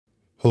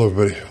Hello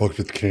everybody, welcome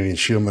to the Canadian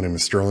Shield. My name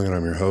is Sterling and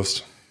I'm your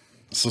host.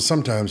 So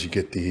sometimes you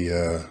get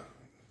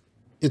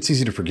it's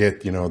easy to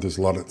forget, there's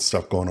a lot of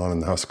stuff going on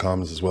in the House of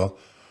Commons as well.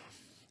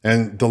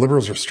 And the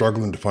Liberals are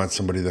struggling to find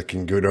somebody that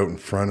can get out in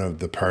front of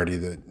the party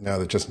that now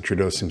that Justin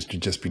Trudeau seems to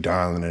just be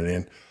dialing it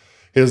in.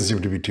 He doesn't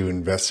seem to be too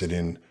invested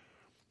in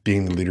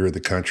being the leader of the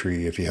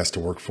country if he has to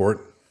work for it.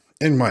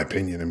 In my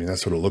opinion, I mean,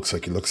 that's what it looks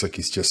like. It looks like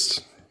he's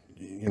just,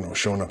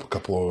 showing up a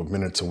couple of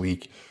minutes a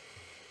week,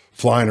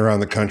 flying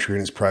around the country in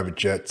his private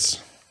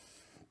jets,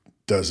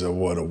 does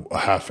a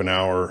half an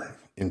hour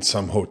in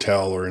some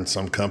hotel or in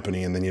some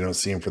company, and then you don't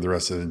see him for the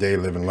rest of the day,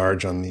 living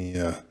large on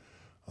the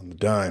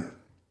dime.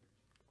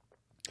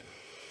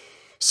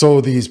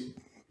 So these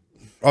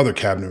other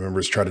cabinet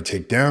members try to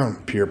take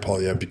down Pierre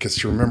Poilievre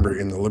because, you remember,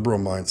 in the Liberal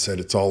mindset,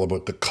 it's all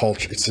about the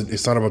culture.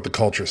 It's not about the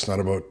culture.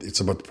 It's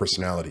about the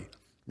personality,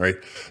 right?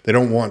 They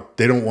don't want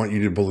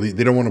you to believe.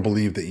 They don't want to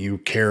believe that you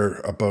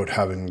care about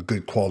having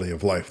good quality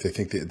of life. They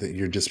think that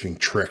you're just being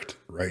tricked,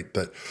 right?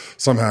 That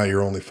somehow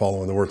you're only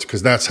following the words,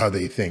 because that's how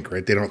they think,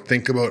 right? They don't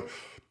think about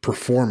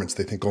performance.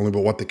 They think only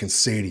about what they can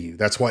say to you.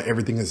 That's why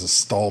everything is a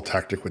stall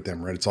tactic with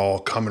them, right? It's all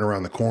coming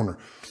around the corner.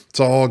 It's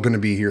all going to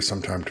be here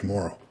sometime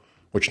tomorrow,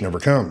 which never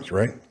comes,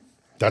 right?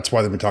 That's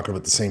why they've been talking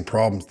about the same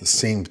problems, the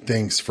same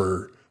things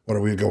for, what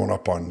are we going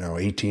up on now,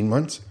 18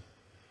 months?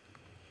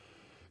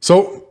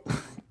 So I'm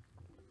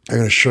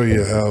going to show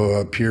you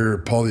how Pierre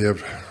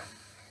Poilievre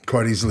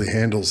quite easily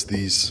handles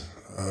these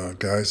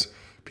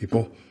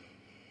people.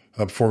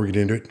 Before we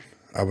get into it,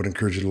 I would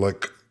encourage you to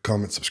like,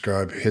 comment,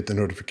 subscribe, hit the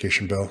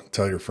notification bell,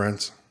 tell your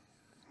friends.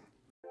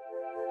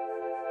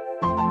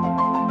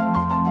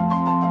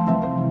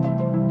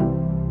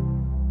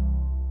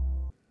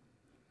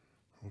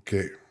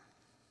 Okay,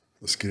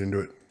 let's get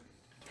into it.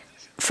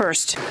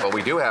 First. Well,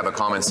 we do have a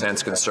common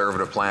sense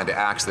conservative plan to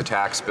axe the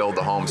tax, build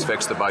the homes,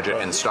 fix the budget,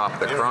 and stop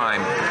the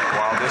crime.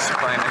 While this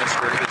Prime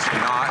Minister is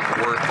not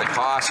worth the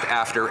cost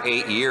after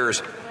 8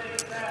 years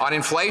on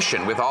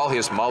inflation, with all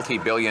his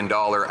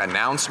multi-billion-dollar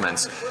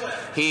announcements,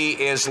 he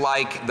is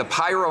like the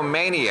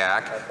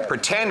pyromaniac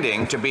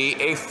pretending to be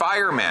a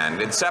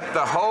fireman, except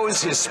the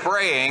hose is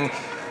spraying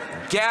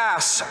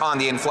gas on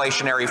the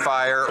inflationary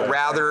fire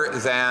rather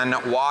than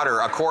water.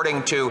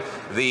 According to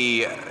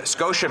the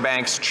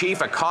Scotiabank's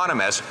chief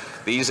economist,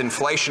 these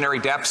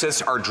inflationary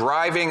deficits are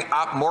driving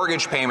up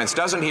mortgage payments.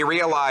 Doesn't he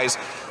realize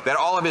that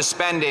all of his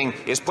spending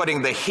is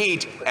putting the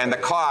heat and the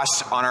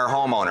costs on our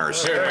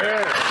homeowners?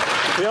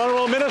 The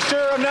Honourable Minister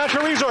of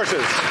Natural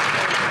Resources.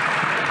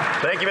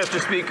 Thank you, Mr.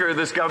 Speaker.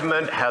 This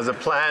government has a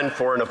plan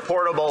for an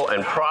affordable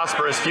and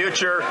prosperous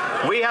future.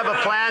 We have a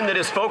plan that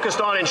is focused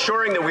on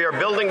ensuring that we are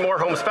building more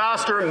homes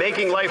faster,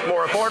 making life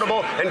more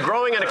affordable, and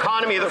growing an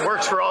economy that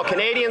works for all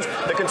Canadians.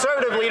 The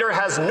Conservative leader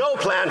has no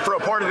plan for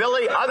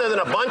affordability other than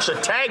a bunch of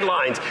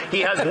taglines.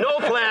 He has no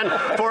plan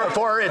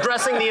for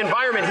addressing the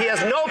environment. He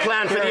has no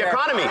plan for the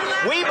economy.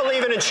 We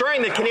believe in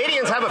ensuring that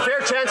Canadians have a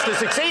fair chance to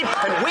succeed,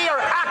 and we are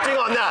acting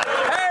on that.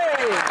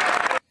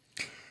 Hey!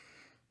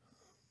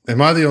 Am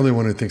I the only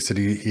one who thinks that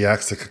he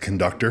acts like a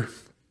conductor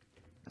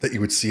that you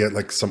would see at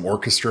like some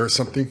orchestra or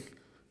something?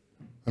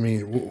 I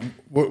mean,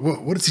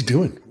 what is he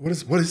doing? What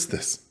is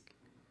this?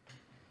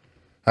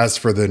 As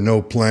for the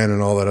no plan and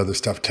all that other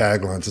stuff,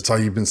 taglines, it's all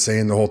you've been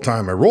saying the whole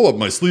time. I roll up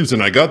my sleeves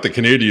and I got the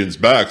Canadians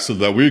back so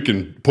that we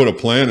can put a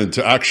plan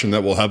into action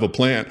that will have a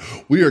plan.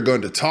 We are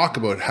going to talk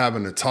about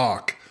having a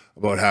talk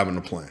about having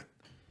a plan.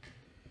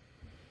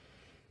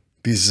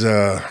 These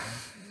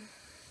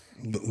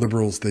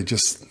liberals, they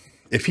just...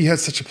 If he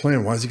has such a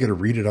plan, why is he going to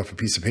read it off a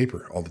piece of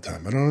paper all the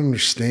time? I don't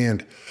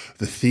understand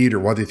the theater,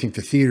 why they think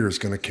the theater is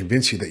going to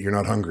convince you that you're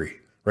not hungry,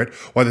 right?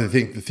 Why they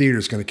think the theater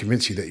is going to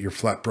convince you that you're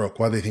flat broke.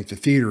 Why they think the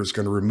theater is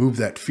going to remove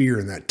that fear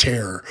and that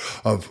terror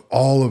of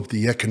all of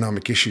the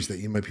economic issues that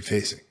you might be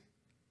facing.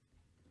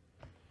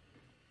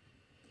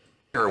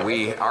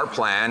 Our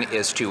plan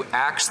is to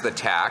axe the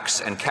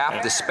tax and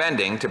cap the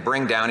spending to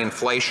bring down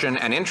inflation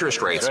and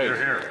interest rates.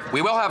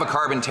 We will have a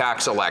carbon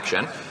tax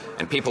election,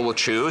 and people will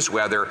choose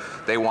whether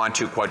they want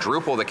to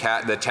quadruple the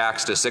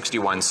tax to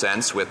 61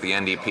 cents with the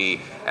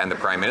NDP and the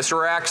Prime Minister,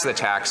 or axe the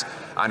tax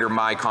under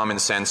my common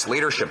sense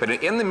leadership. And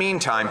in the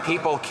meantime,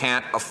 people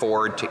can't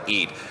afford to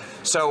eat.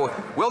 So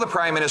will the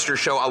Prime Minister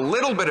show a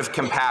little bit of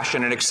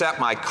compassion and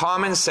accept my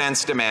common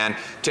sense demand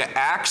to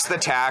axe the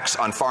tax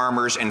on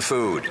farmers and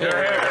food? The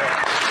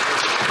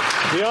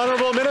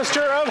Honourable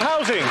Minister of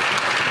Housing.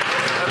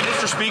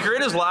 Mr. Speaker,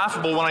 it is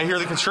laughable when I hear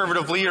the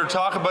Conservative leader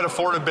talk about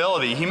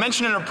affordability. He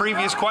mentioned in a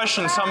previous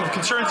question some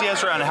concerns he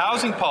has around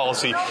housing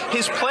policy.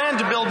 His plan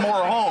to build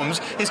more homes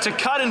is to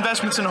cut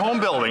investments in home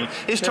building,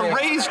 is to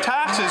raise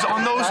taxes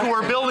on those who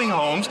are building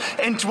homes,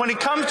 and when it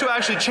comes to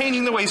actually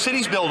changing the way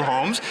cities build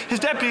homes, his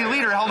deputy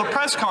leader held a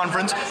press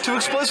conference to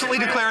explicitly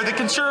declare that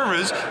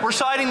Conservatives were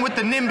siding with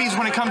the NIMBYs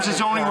when it comes to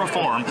zoning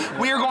reform.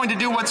 We are going to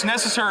do what's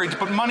necessary to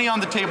put money on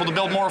the table to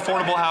build more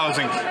affordable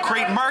housing,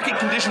 create market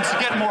conditions to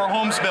get more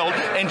homes built,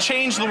 and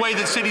change the way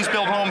that cities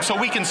build homes so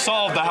we can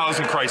solve the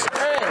housing crisis.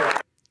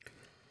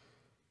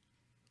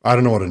 I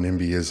don't know what a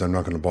NIMBY is. I'm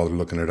not going to bother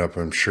looking it up.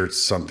 I'm sure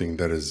it's something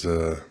that is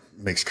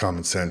makes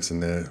common sense,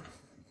 and the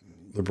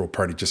Liberal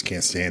Party just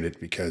can't stand it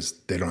because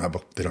they don't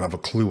have a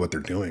clue what they're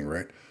doing,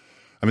 right?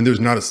 I mean, there's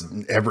not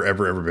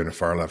ever been a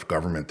far left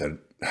government that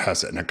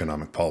has an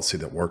economic policy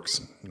that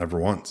works. Never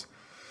once.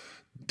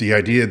 The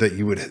idea that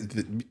you would,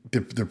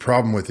 the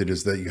problem with it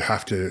is that you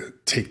have to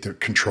take the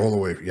control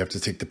away. You have to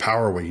take the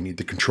power away. You need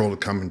the control to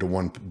come into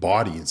one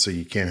body. And so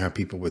you can't have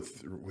people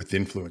with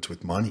influence,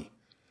 with money.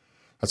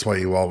 That's why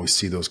you always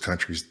see those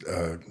countries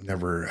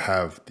never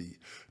have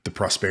the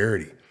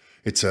prosperity.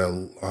 It's a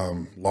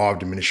law of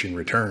diminishing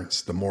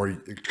returns. The more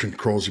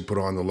controls you put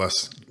on, the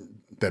less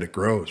that it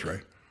grows,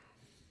 right?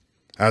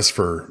 As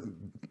for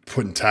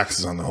putting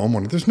taxes on the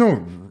homeowner, there's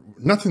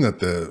nothing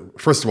that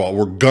first of all,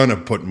 we're gonna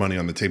put money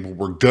on the table.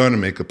 We're gonna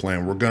make a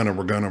plan. We're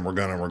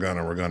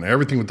gonna.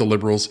 Everything with the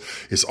Liberals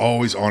is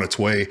always on its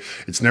way.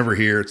 It's never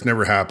here. It's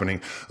never happening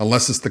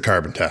unless it's the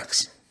carbon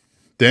tax.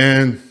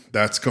 Then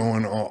that's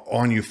going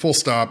on you full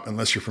stop,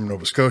 unless you're from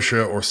Nova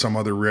Scotia or some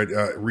other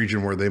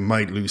region where they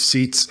might lose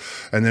seats.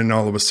 And then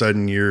all of a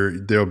sudden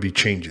there'll be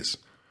changes.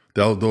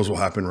 Those will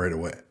happen right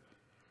away.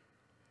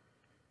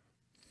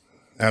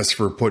 As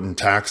for putting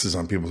taxes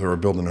on people who are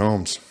building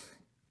homes,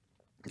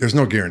 there's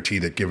no guarantee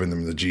that giving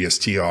them the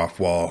GST off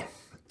while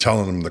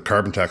telling them the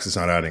carbon tax is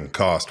not adding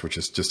cost, which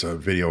is just a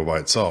video by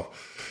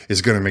itself,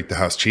 is going to make the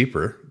house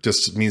cheaper.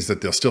 Just means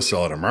that they'll still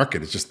sell at a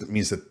market. It just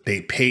means that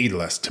they paid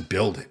less to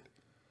build it.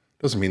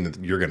 Doesn't mean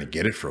that you're going to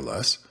get it for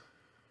less.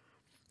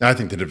 I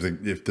think that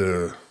if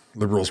the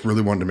Liberals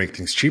really wanted to make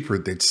things cheaper,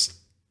 they'd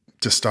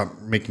just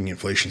stop making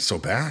inflation so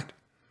bad.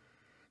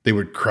 They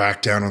would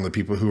crack down on the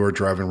people who are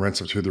driving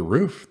rents up through the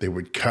roof. They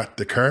would cut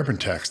the carbon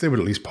tax. They would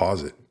at least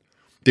pause it.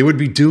 They would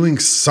be doing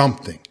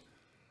something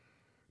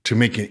to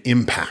make an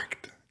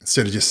impact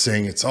instead of just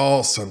saying it's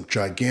all some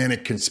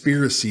gigantic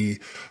conspiracy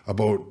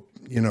about,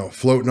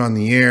 floating on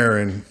the air.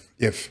 And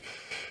if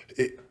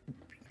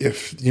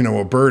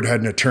a bird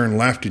hadn't turned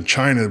left in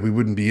China, we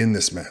wouldn't be in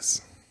this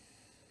mess.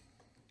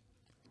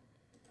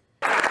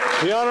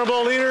 The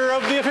Honourable Leader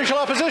of the Official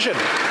Opposition.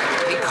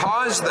 He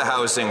caused the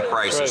housing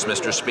crisis,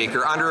 Mr.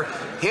 Speaker. Under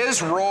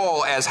his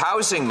role as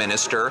housing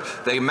minister,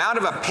 the amount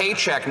of a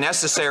paycheck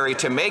necessary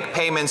to make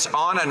payments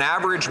on an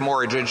average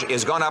mortgage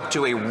is gone up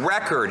to a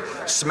record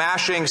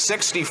smashing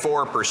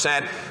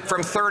 64%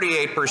 from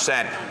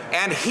 38%.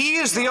 And he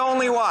is the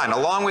only one,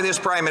 along with his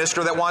prime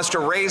minister, that wants to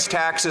raise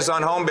taxes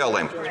on home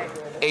building.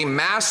 A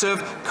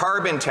massive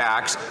carbon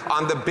tax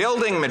on the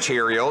building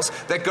materials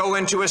that go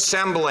into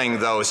assembling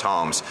those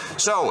homes.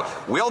 So,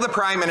 will the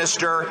Prime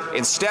Minister,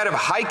 instead of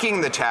hiking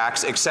the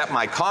tax, accept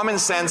my common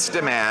sense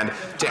demand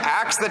to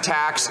axe the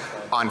tax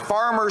on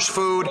farmers'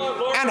 food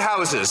and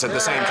houses at the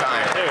same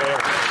time?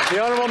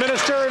 The Honourable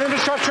Minister of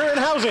Infrastructure and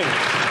Housing.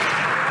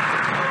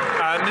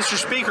 Mr.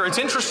 Speaker, it's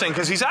interesting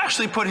because he's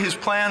actually put his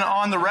plan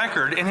on the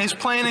record, and his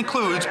plan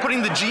includes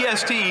putting the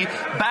GST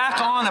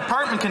back on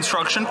apartment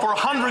construction for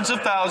hundreds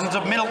of thousands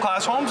of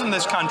middle-class homes in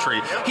this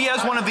country. He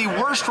has one of the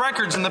worst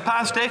records in the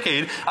past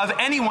decade of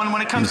anyone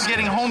when it comes to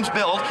getting homes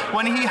built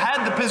when he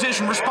had the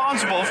position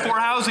responsible for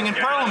housing in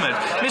Parliament.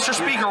 Mr.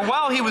 Speaker,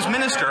 while he was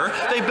minister,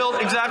 they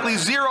built exactly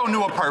 0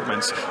 new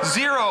apartments,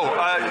 0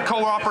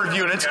 cooperative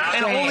units,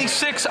 and only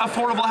 6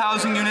 affordable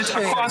housing units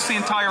across the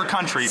entire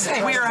country.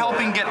 We are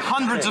helping get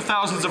hundreds of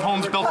thousands of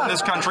homes built in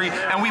this country,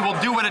 and we will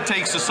do what it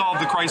takes to solve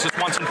the crisis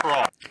once and for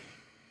all.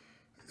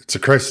 It's a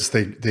crisis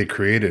they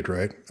created,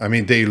 right? I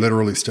mean, they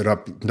literally stood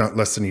up not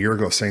less than a year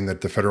ago saying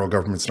that the federal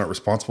government's not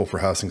responsible for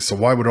housing. So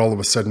why would all of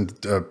a sudden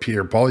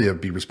Pierre Poilievre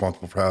be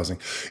responsible for housing?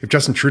 If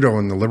Justin Trudeau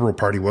and the Liberal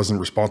Party wasn't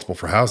responsible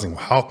for housing,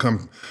 well, how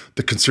come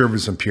the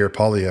Conservatives and Pierre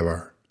Poilievre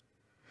are?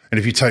 And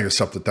if you tell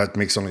yourself that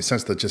makes only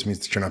sense, that just means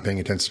that you're not paying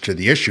attention to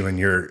the issue and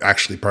you're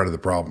actually part of the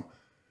problem.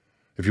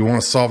 If you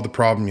want to solve the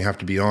problem, you have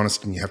to be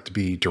honest and you have to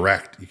be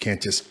direct. You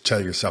can't just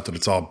tell yourself that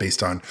it's all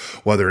based on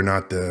whether or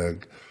not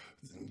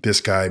this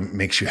guy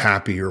makes you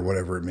happy or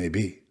whatever it may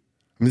be.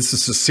 I mean, this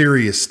is a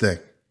serious thing,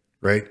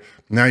 right?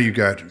 Now you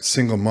got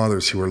single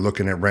mothers who are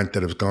looking at rent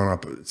that has gone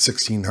up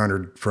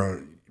 $1,600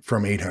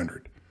 from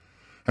 $800.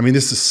 I mean,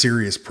 this is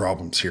serious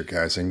problems here,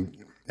 guys.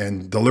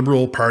 And the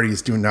Liberal Party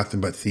is doing nothing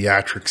but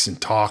theatrics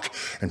and talk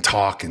and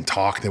talk and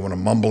talk. They want to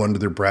mumble under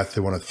their breath. They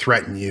want to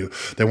threaten you.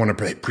 They want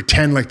to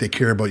pretend like they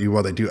care about you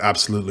while they do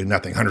absolutely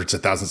nothing. Hundreds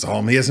of thousands of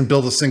homes. He hasn't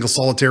built a single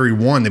solitary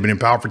one. They've been in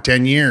power for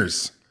 10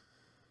 years.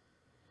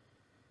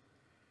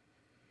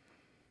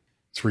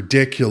 It's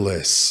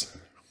ridiculous.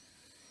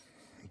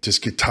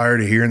 Just get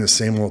tired of hearing the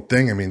same old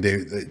thing. I mean,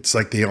 it's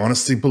like they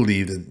honestly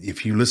believe that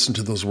if you listen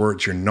to those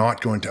words, you're not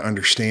going to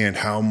understand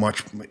how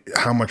much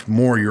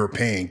more you're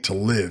paying to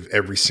live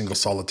every single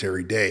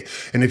solitary day.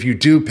 And if you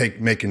do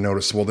make a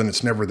notice, well, then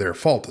it's never their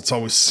fault. It's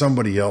always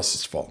somebody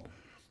else's fault.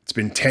 It's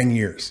been 10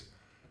 years.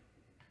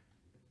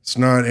 It's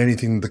not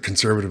anything the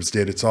Conservatives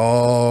did. It's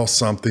all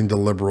something the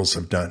Liberals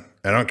have done.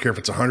 I don't care if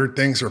it's 100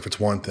 things or if it's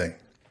one thing.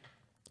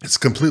 It's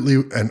completely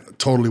and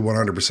totally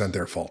 100%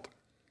 their fault.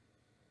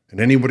 And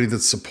anybody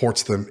that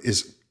supports them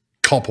is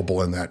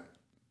culpable in that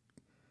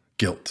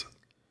guilt.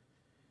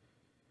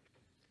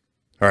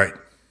 All right.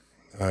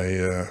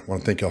 I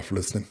want to thank y'all for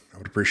listening. I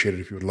would appreciate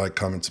it if you would like,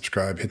 comment,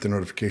 subscribe, hit the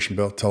notification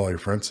bell, tell all your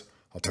friends.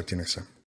 I'll talk to you next time.